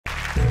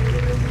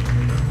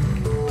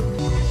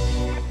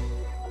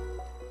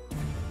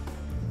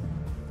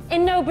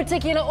no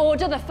particular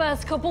order, the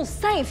first couple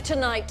safe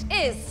tonight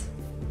is...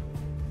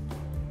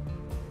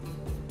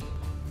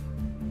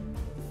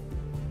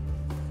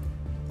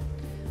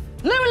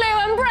 Lulu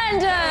and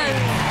Brendan!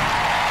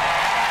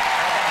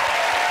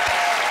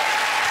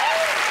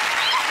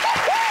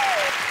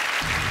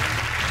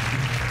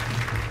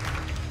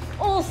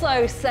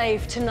 Also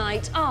safe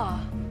tonight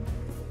are...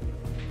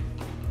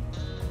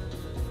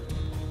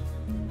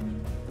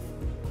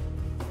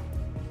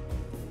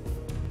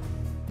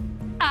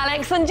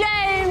 Alex and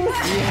James!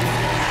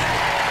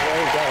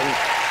 Well done.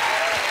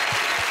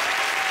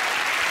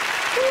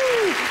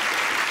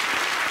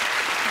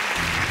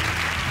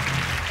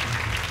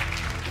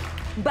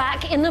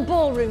 Back in the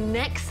ballroom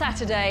next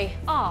Saturday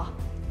are...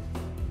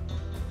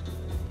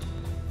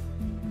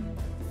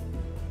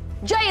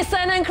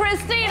 Jason and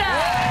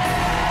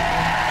Christina!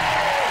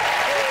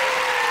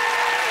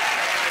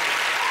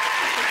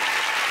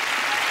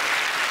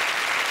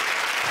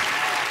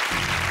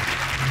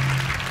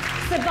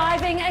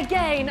 Surviving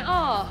again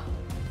are...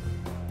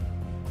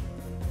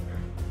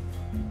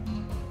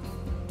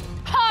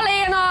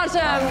 Holly and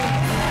Autumn!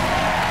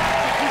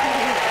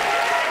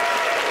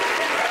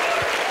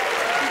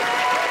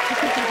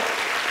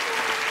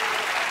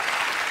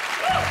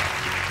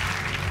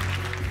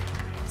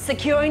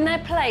 Securing their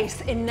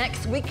place in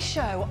next week's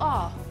show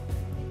are...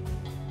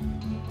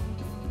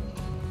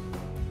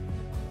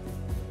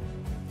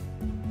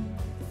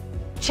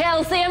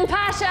 Chelsea and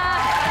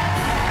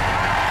Pasha!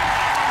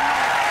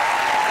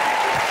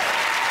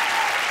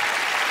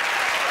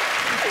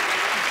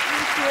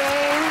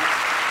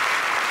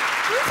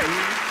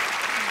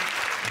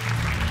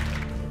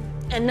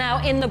 And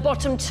now in the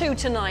bottom two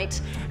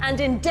tonight,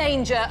 and in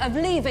danger of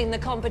leaving the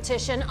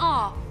competition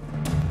are...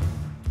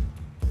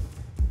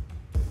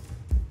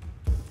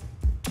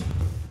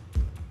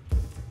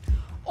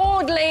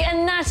 Audley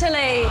and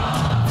Natalie.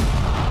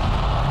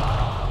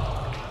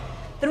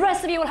 The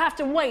rest of you will have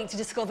to wait to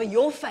discover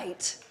your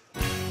fate.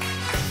 5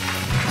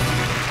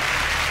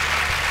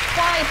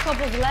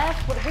 couples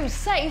left, but who's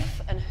safe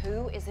and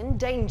who is in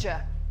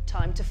danger?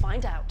 Time to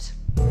find out.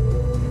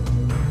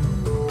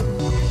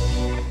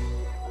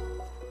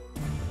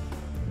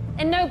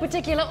 In no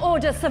particular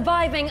order,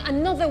 surviving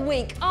another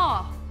week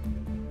are...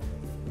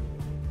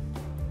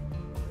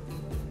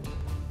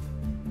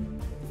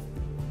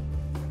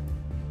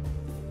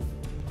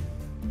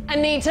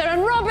 Anita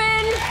and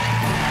Robin!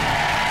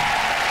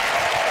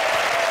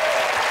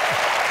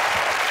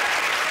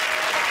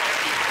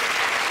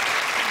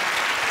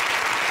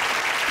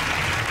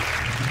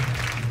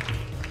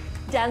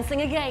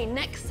 Dancing again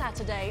next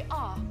Saturday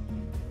are...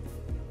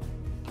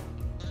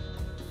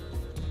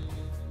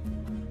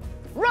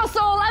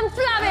 Russell and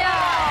Flavia!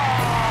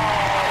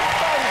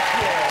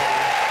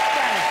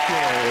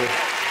 Thank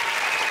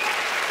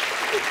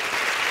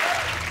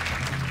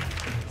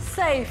you.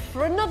 Safe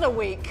for another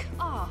week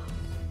are...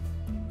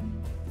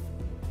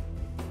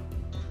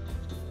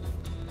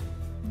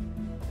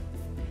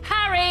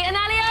 Harry and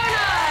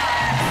Aliona!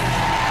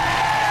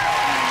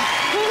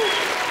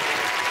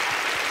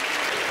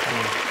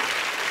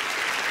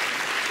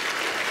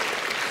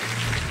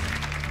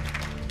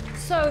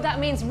 So that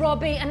means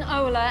Robbie and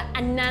Ola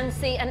and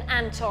Nancy and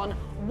Anton.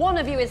 One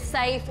of you is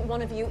safe,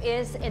 one of you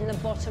is in the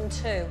bottom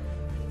two.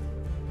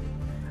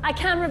 I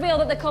can reveal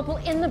that the couple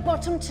in the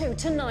bottom two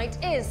tonight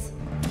is...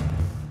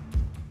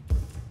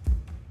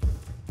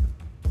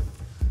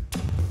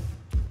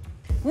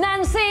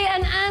 Nancy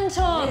and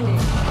Anton. Really?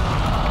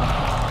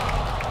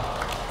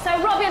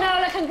 So Robbie and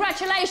Ola,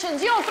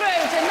 congratulations, you're through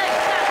to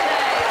next Saturday.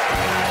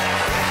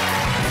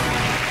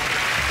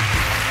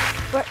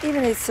 Well,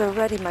 even it's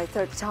already my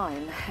 3rd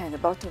time in the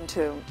bottom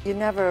two, you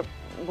never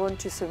want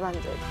to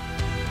surrender.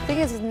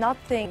 Because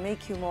nothing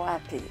makes you more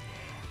happy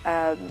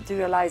to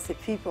realize that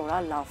people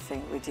are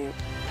laughing with you.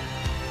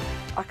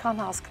 I can't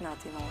ask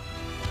nothing more.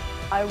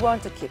 I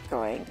want to keep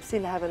going,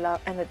 still have a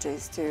lot of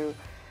energies to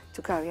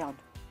carry on.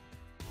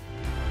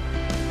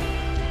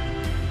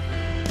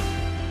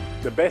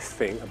 The best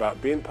thing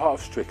about being part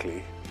of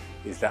Strictly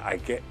is that I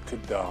get to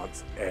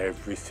dance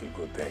every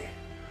single day.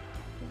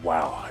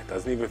 Wow, it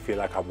doesn't even feel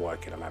like I'm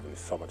working, I'm having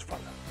so much fun.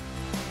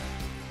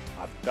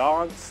 I've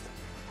danced,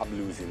 I'm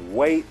losing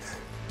weight,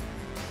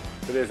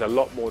 but there's a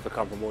lot more to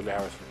come from Audley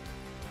Harrison.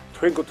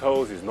 Twinkle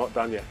Toes is not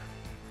done yet.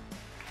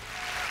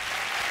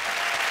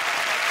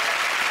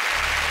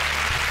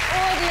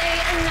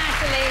 Audley and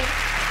Natalie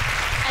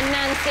and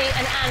Nancy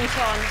and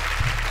Anton,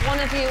 one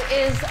of you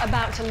is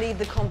about to leave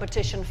the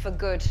competition for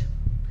good.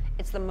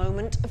 It's the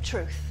moment of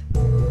truth.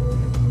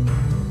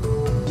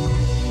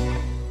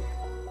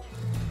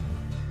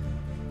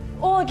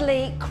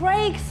 Audley,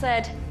 Craig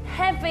said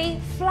heavy,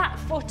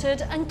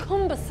 flat-footed and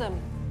cumbersome.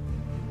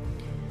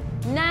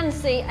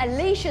 Nancy,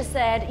 Alicia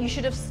said you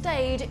should have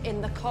stayed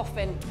in the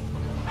coffin.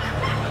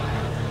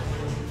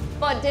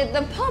 But did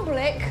the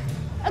public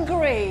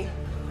agree?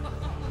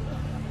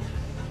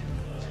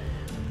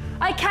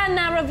 I can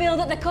now reveal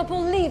that the couple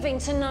leaving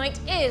tonight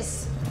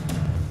is...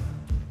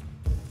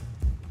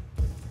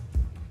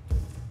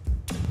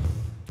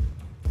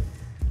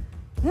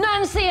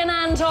 Nancy and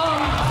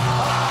Anton.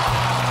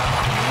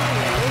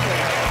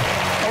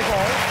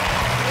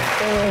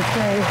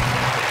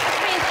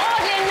 means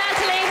Audley and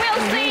Natalie,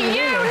 we'll see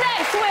you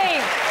next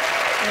week.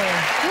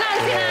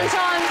 Nancy and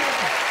Anton,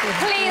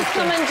 please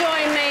come and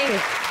join me.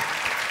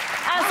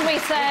 As we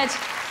said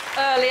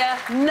earlier,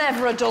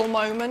 never a dull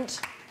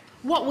moment.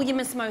 What will you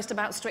miss most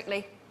about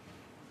Strictly?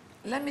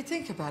 Let me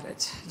think about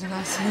it. Do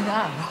I say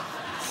now?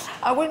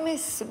 I will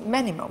miss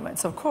many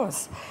moments, of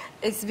course.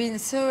 It's been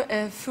so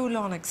a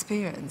full-on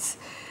experience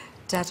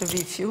that will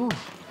be few.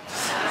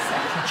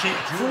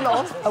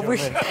 Full-on? I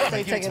wish.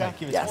 Take it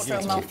out. Yes.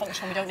 Wardrobe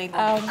malfunction, we don't need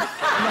that.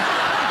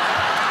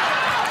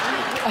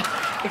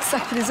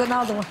 Exactly, there's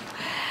another one.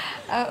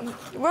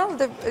 Well,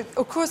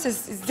 of course,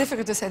 it's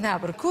difficult to say now,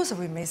 but of course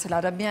we miss a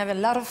lot. I mean, I have a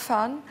lot of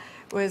fun.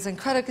 It was an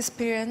incredible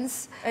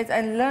experience.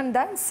 And learned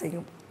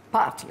dancing,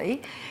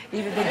 partly.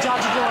 Even the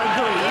judge don't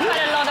agree. You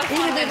had a lot of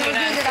fun, didn't you,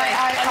 Nancy?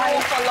 An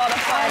awful lot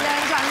of fun. I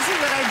learned dancing,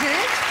 but I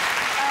did.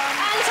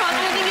 Anton,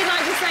 anything you'd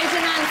like to say to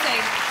Nancy?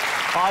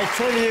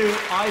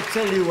 I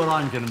tell you what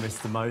I'm going to miss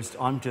the most.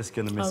 I'm just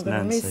going to miss Nancy. I'm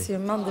going to miss you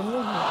Monday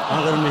morning.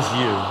 I'm going to miss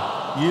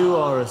you. You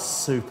are a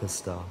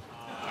superstar.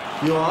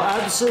 You are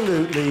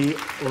absolutely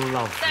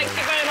lovely. Thank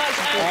you very much,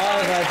 Anton.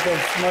 I've had the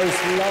most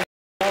lovely...